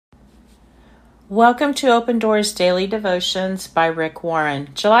Welcome to Open Doors Daily Devotions by Rick Warren,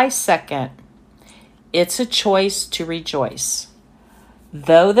 July 2nd. It's a choice to rejoice.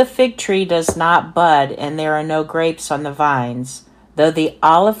 Though the fig tree does not bud and there are no grapes on the vines, though the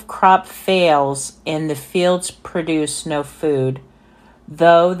olive crop fails and the fields produce no food,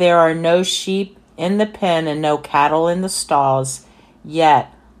 though there are no sheep in the pen and no cattle in the stalls,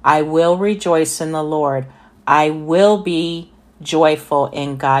 yet I will rejoice in the Lord. I will be joyful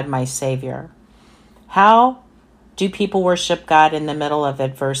in God my Savior. How do people worship God in the middle of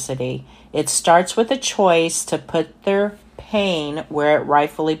adversity? It starts with a choice to put their pain where it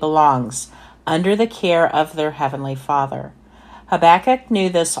rightfully belongs, under the care of their Heavenly Father. Habakkuk knew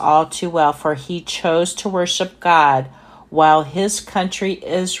this all too well, for he chose to worship God while his country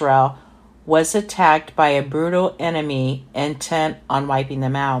Israel was attacked by a brutal enemy intent on wiping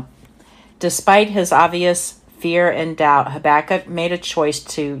them out. Despite his obvious fear and doubt, Habakkuk made a choice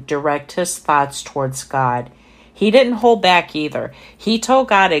to direct his thoughts towards God. He didn't hold back either. He told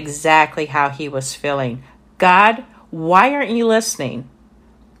God exactly how he was feeling. God, why aren't you listening?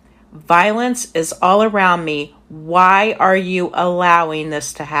 Violence is all around me. Why are you allowing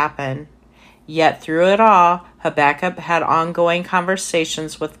this to happen? Yet through it all, Habakkuk had ongoing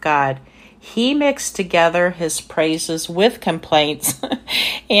conversations with God. He mixed together his praises with complaints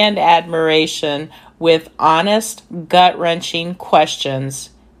and admiration, with honest, gut-wrenching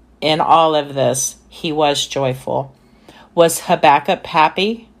questions. In all of this, he was joyful. Was Habakkuk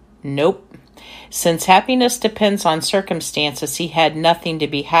happy? Nope. Since happiness depends on circumstances, he had nothing to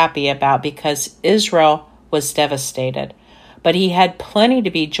be happy about because Israel was devastated. But he had plenty to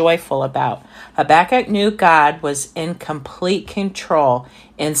be joyful about. Habakkuk knew God was in complete control.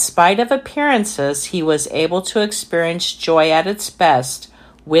 In spite of appearances, he was able to experience joy at its best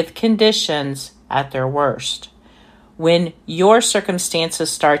with conditions at their worst. When your circumstances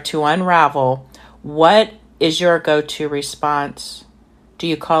start to unravel, what is your go-to response? Do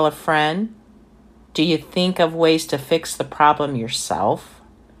you call a friend? Do you think of ways to fix the problem yourself?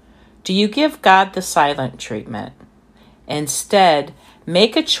 Do you give God the silent treatment? Instead,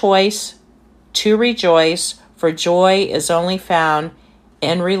 make a choice to rejoice, for joy is only found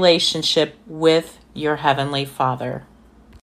in relationship with your Heavenly Father.